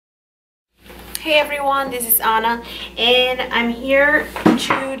Hey everyone, this is Anna and I'm here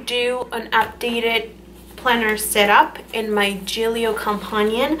to do an updated planner setup in my Gillio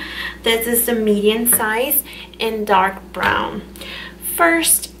companion. This is the medium size in dark brown.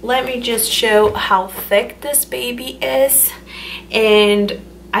 First, let me just show how thick this baby is, and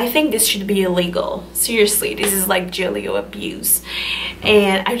I think this should be illegal. Seriously, this is like Gillio abuse.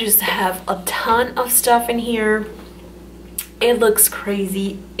 And I just have a ton of stuff in here. It looks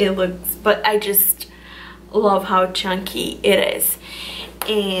crazy, but I just love how chunky it is.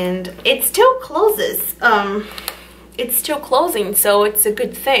 And it still closes. It's still closing, so it's a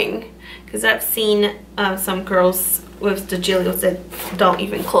good thing, because I've seen some girls with the Gillios that don't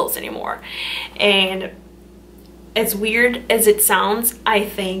even close anymore. And as weird as it sounds, I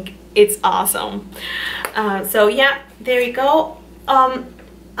think it's awesome. So yeah, there you go.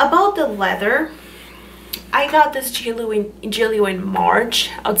 About the leather, I got this Gillio in March,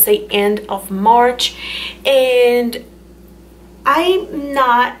 I would say end of March, and I'm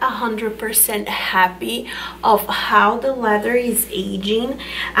not 100% happy of how the leather is aging.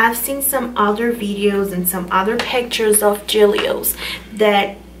 I've seen some other videos and some other pictures of Gillios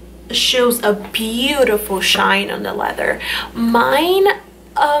that shows a beautiful shine on the leather. Mine,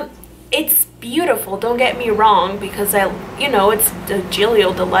 it's beautiful, don't get me wrong, because it's the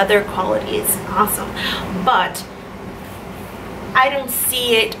Gillio, the leather quality is awesome, but I don't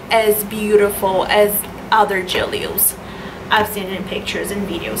see it as beautiful as other Gillios I've seen in pictures and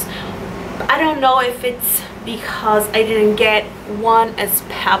videos. I don't know if it's because I didn't get one as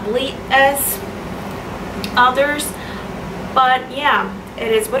pebbly as others, but yeah,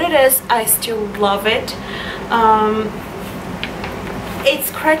 it is what it is. I still love it. It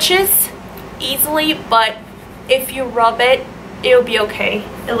scratches easily, but if you rub it, it'll be okay.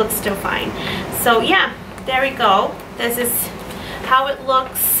 It looks still fine. So yeah, there we go. This is how it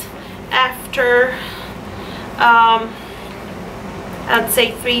looks after I'd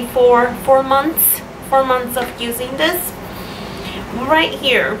say 4 months of using this. Right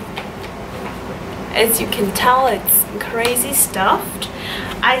here, as you can tell, it's crazy stuffed.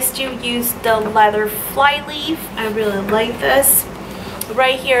 I still use the leather flyleaf. I really like this.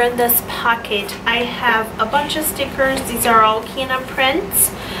 Right here in this pocket, I have a bunch of stickers. These are all Kina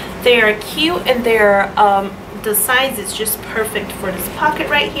prints. They are cute, and they're the size is just perfect for this pocket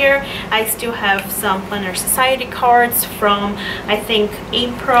right here. I still have some Planner Society cards from, I think,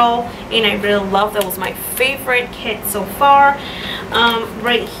 April, and I really love, that was my favorite kit so far.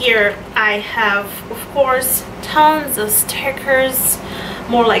 Right here I have, of course, tons of stickers,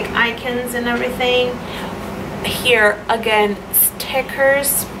 more like icons and everything. Here again,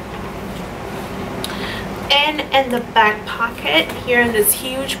 stickers. And in the back pocket, here in this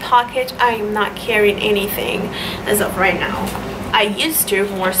huge pocket, I am not carrying anything as of right now. I used to,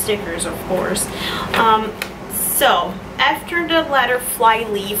 more stickers of course. So after the leather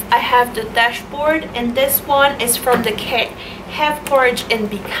flyleaf, I have the dashboard, and this one is from the kit Have Courage and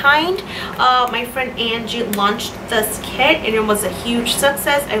Be Kind. My friend Angie launched this kit and it was a huge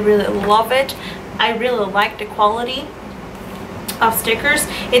success. I really love it. I really like the quality of stickers.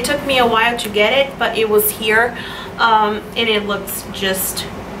 It took me a while to get it, but it was here, and it looks just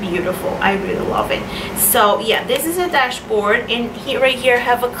beautiful. I really love it. So yeah, this is a dashboard, and here, right here, I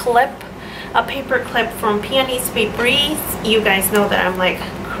have a clip, a paper clip from Peonies Paperies. You guys know that I'm like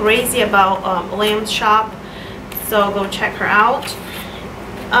crazy about Lamb's shop, so go check her out.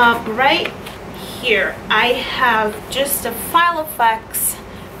 Right here I have just a file effects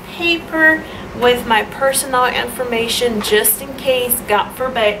paper with my personal information, just in case, God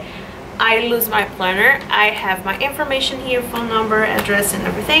forbid, I lose my planner. I have my information here, phone number, address, and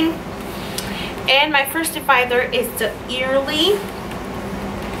everything. And my first divider is the yearly,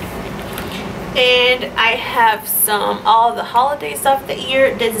 and I have all the holidays of the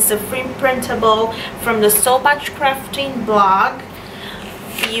year. This is a free printable from the So Much Crafting blog.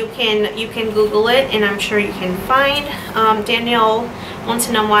 You can Google it, and I'm sure you can find. Danielle once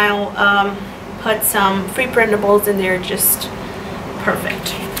in a while put some free printables in there, just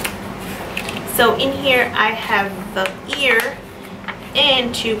perfect. So in here I have the year,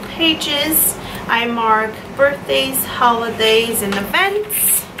 and 2 pages I mark birthdays, holidays, and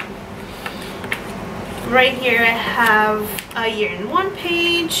events. Right here I have a year in 1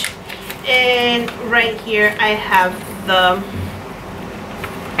 page, and right here I have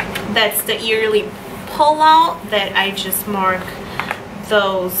that's the yearly pullout that I just mark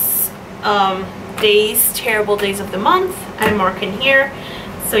those days, terrible days of the month. I mark in here,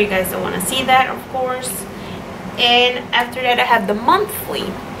 so you guys don't want to see that, of course. And after that I have the monthly.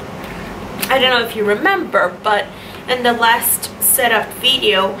 I don't know if you remember, but in the last setup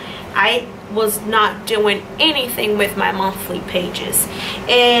video I was not doing anything with my monthly pages,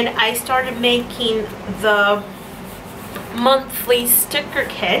 and I started making the monthly sticker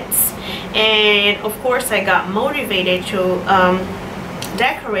kits. And of course I got motivated to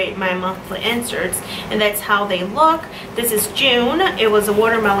decorate my monthly inserts, and that's how they look. This is June. It was a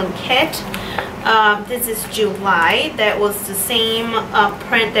watermelon kit. This is July. That was the same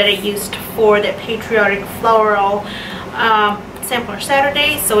print that I used for the patriotic floral sampler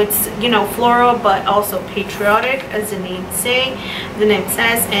Saturday. So it's, you know, floral but also patriotic, as the name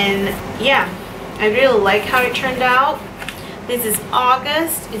says. And yeah, I really like how it turned out. This is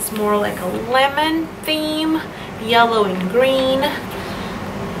August. It's more like a lemon theme, yellow and green.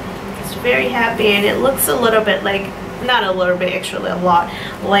 It's very happy, and it looks a little bit like, not a little bit, actually a lot,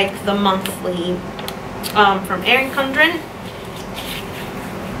 like the monthly from Erin Condren,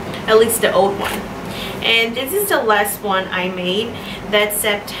 at least the old one. And this is the last one I made. That's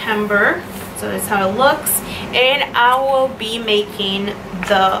September. So that's how it looks. And I will be making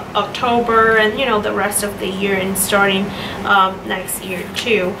the October and, you know, the rest of the year, and starting next year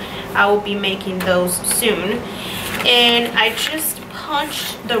too. I will be making those soon. And I just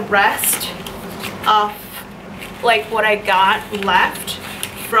punched the rest of like what I got left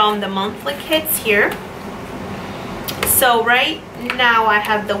from the monthly kits here. So right now I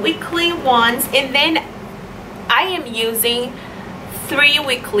have the weekly ones, and then I am using 3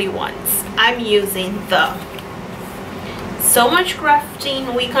 weekly ones. I'm using the So Much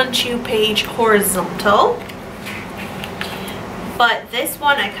Crafting Week on 2 page horizontal, but this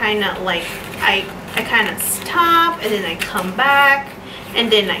one I kind of like, I kind of stop and then I come back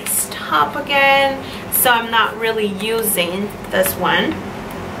and then I stop again, so I'm not really using this one,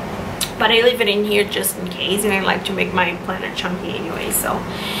 but I leave it in here just in case, and I like to make my planner chunky anyway. So,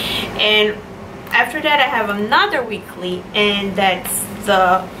 and after that I have another weekly, and that's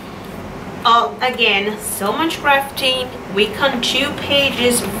the again, So Much Crafting Week on 2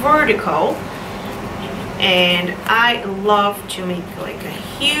 pages vertical. And I love to make like a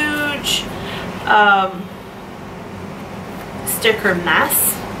huge sticker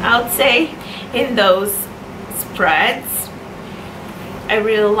mess, I would say, in those spreads. I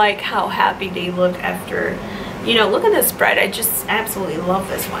really like how happy they look after, you know, look at this spread. I just absolutely love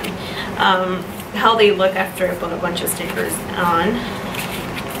this one. How they look after I put a bunch of stickers on.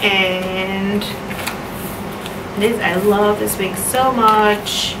 And this, I love this week so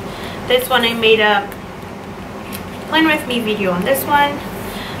much. This one I made a plan with me video on this one.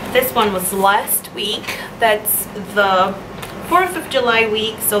 This one was last week. That's the 4th of July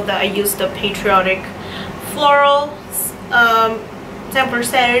week, so that I used the patriotic floral sampler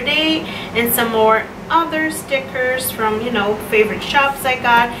Saturday, and some more other stickers from, you know, favorite shops I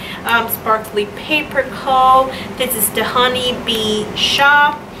got. Sparkly Paper Co. This is the Honey Bee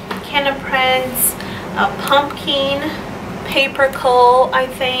shop. Canna Prints, Pumpkin Paper Co. I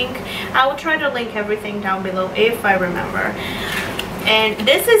think. I will try to link everything down below if I remember. And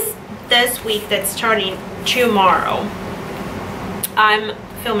this is this week that's starting tomorrow. I'm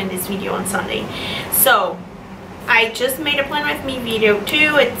filming this video on Sunday, so I just made a plan with me video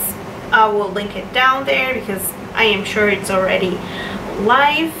too. It's, I will link it down there because I am sure it's already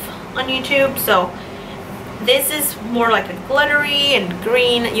live on YouTube. So this is more like a glittery and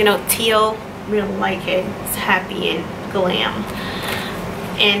green, you know, teal. Really like it. It's happy and glam.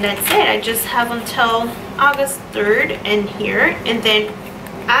 And that's it. I just have until August 3rd in here, and then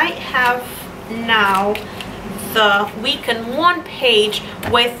I have now the week in 1 page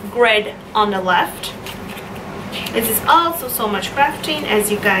with grid on the left. This is also So Much Crafting,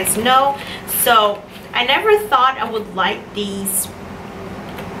 as you guys know. So I never thought I would like these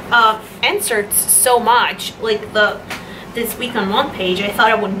inserts so much, like this week on 1 page. I thought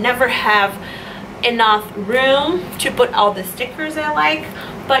I would never have enough room to put all the stickers I like,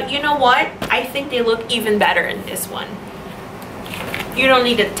 but you know what, I think they look even better in this one. You don't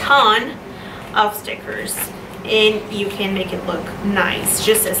need a ton of stickers, and you can make it look nice,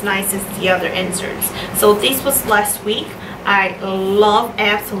 just as nice as the other inserts. So this was last week. I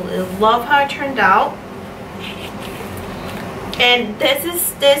absolutely love how it turned out. And this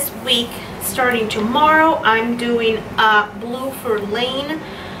is this week starting tomorrow. I'm doing a Blue for Lane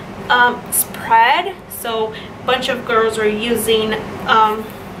spread. So a bunch of girls are using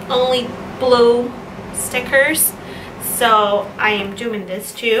only blue stickers, so I am doing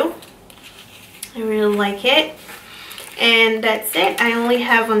this too. I really like it. And that's it. I only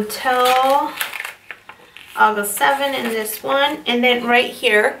have until August 7 in this one. And then right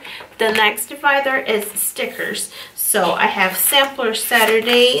here, the next divider is stickers. So I have sampler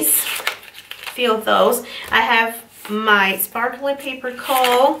Saturdays, few of those. I have my sparkly paper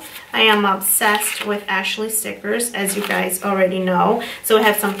coal. I am obsessed with Ashley stickers, as you guys already know. So I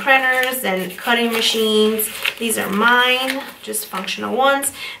have some printers and cutting machines. These are mine, just functional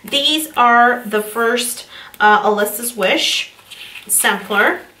ones. These are the first Alyssa's Wish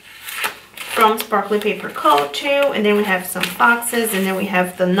sampler from Sparkly Paper Co. too. And then we have some boxes, and then we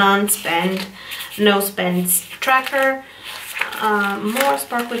have the non-spend, no-spend tracker. More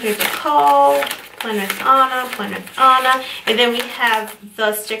Sparkly Paper Co. Planners Anna, and then we have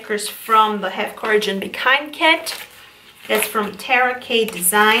the stickers from the Have Courage and Be Kind kit. That's from Tara K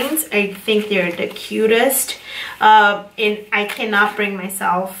Designs. I think they're the cutest, and I cannot bring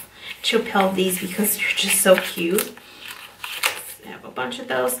myself to peel these because they're just so cute. I have a bunch of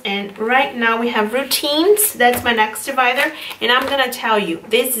those, and right now we have routines. That's my next divider, and I'm gonna tell you,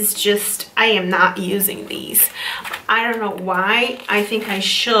 this is just, I am not using these. I don't know why. I think I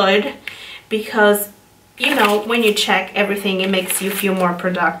should, because you know, when you check everything, it makes you feel more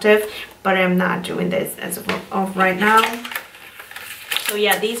productive, but I'm not doing this as of right now. So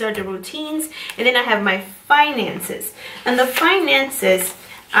yeah, these are the routines, and then I have my finances. And the finances,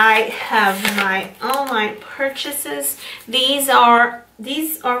 I have my online purchases. These are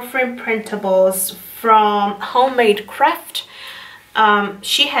frame printables from Homemade Craft.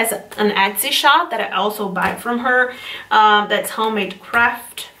 She has an Etsy shop that I also buy from her. That's Homemade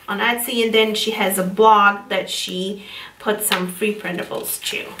Craft on Etsy, and then she has a blog that she put some free printables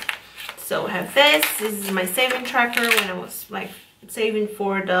to. So I have this. This is my saving tracker when I was like saving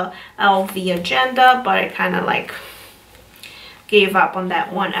for the LV agenda, but I kind of like gave up on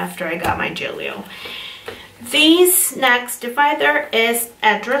that one after I got my Gillio. These next divider is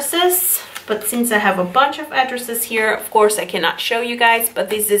addresses, but since I have a bunch of addresses here, of course I cannot show you guys, but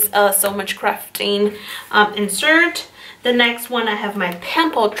this is a So Much Crafting insert. The next one, I have my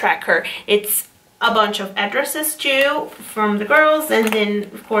pimple tracker. It's a bunch of addresses too from the girls, and then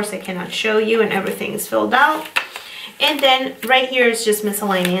of course I cannot show you, and everything is filled out. And then right here is just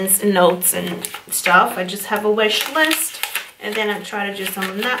miscellaneous and notes and stuff. I just have a wish list, and then I try to do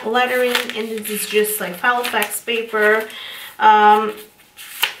some lettering, and this is just like Halifax paper, like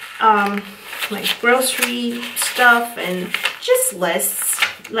grocery stuff, and just lists,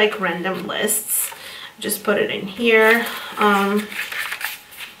 like random lists. Just put it in here.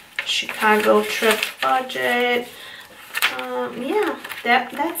 Chicago trip budget. Yeah,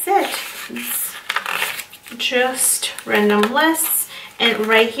 that's it. It's just random lists. And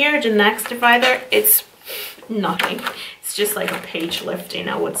right here, the next divider, it's nothing. It's just like a page lifting,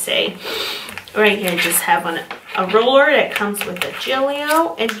 I would say. Right here, I just have a roller that comes with a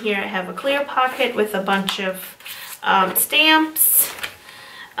Gillio. And here I have a clear pocket with a bunch of stamps.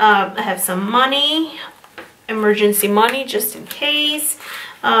 I have some money, emergency money just in case.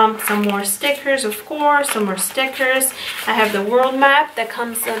 Some more stickers, of course, some more stickers. I have the world map that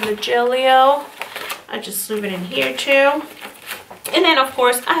comes in the Gillio. I just leave it in here too. And then, of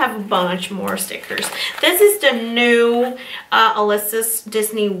course, I have a bunch more stickers. This is the new Alyssa's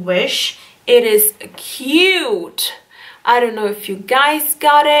Disney Wish. It is cute. I don't know if you guys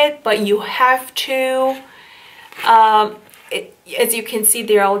got it, but you have to. As you can see,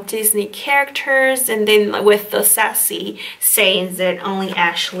 they're all Disney characters, and then with the sassy sayings that only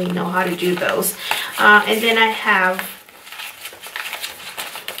Ashley know how to do those. And then I have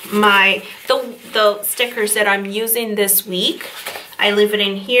the stickers that I'm using this week. I leave it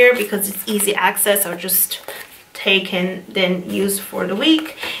in here because it's easy access. I'll just take and then use for the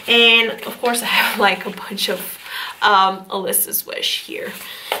week. And of course I have like a bunch of Alyssa's Wish here.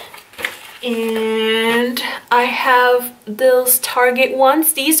 And I have those Target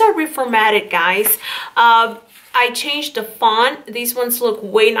ones. These are reformatted, guys. I changed the font. These ones look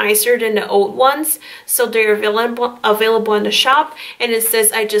way nicer than the old ones, so they're available in the shop. And it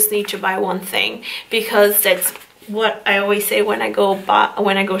says I just need to buy one thing, because that's what I always say when I go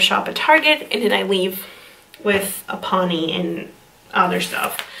shop at Target, and then I leave with a pony and other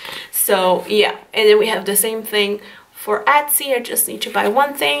stuff. So yeah, and then we have the same thing for Etsy. I just need to buy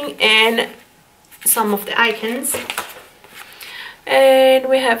one thing and some of the icons. And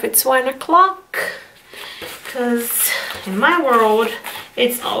we have It's 1 o'clock, because in my world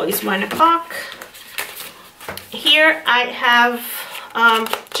it's always 1 o'clock. Here I have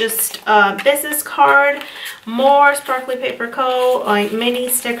just a business card, more Sparkly Paper Co. like mini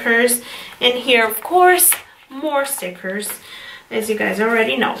stickers, and here of course more stickers, as you guys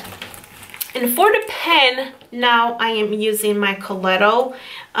already know. And for the pen, now I am using my Coletto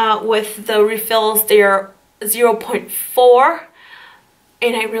with the refills. They're 0.4,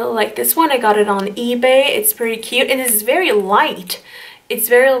 and I really like this one. I got it on eBay. It's pretty cute, and it's very light. It's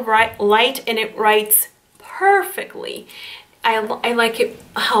very light, and it writes perfectly. I like it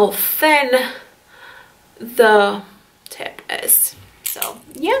how thin the tip is. So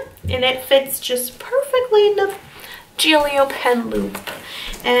yeah, and it fits just perfectly in the Gillio pen loop.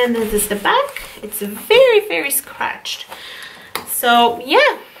 And this is the back. It's very, very scratched. So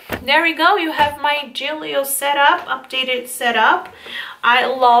yeah, there we go. You have my Gillio setup, updated setup. I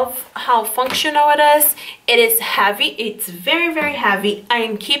love how functional it is. It is heavy. It's very, very heavy. I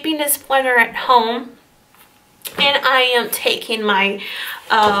am keeping this planner at home, and I am taking my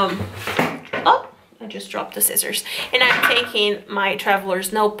oh, I just dropped the scissors. And I'm taking my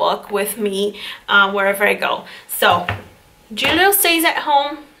traveler's notebook with me wherever I go. So Gillio stays at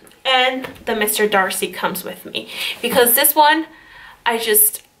home, and the Mr. Darcy comes with me, because this one,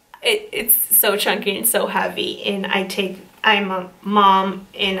 it's so chunky and so heavy, and I'm a mom,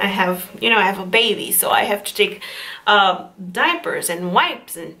 and I have a baby, so I have to take diapers and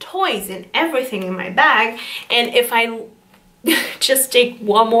wipes and toys and everything in my bag. And if I just take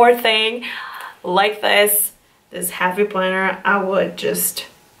one more thing like this heavy planner,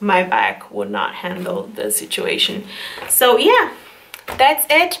 my back would not handle the situation. So yeah, that's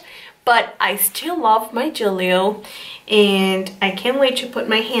it. But I still love my Gillio, and I can't wait to put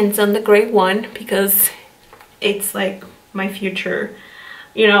my hands on the gray one, because it's like my future.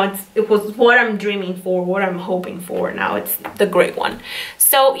 You know, it was what I'm dreaming for, what I'm hoping for. Now it's the gray one.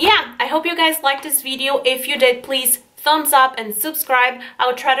 So yeah, I hope you guys liked this video. If you did, please thumbs up and subscribe.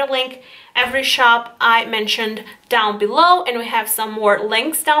 I'll try to link every shop I mentioned down below, and we have some more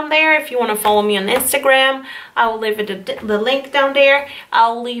links down there. If you want to follow me on Instagram, I will leave the link down there.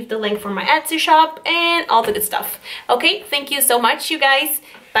 I'll leave the link for my Etsy shop and all the good stuff. Okay, thank you so much, you guys.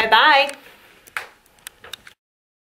 Bye bye.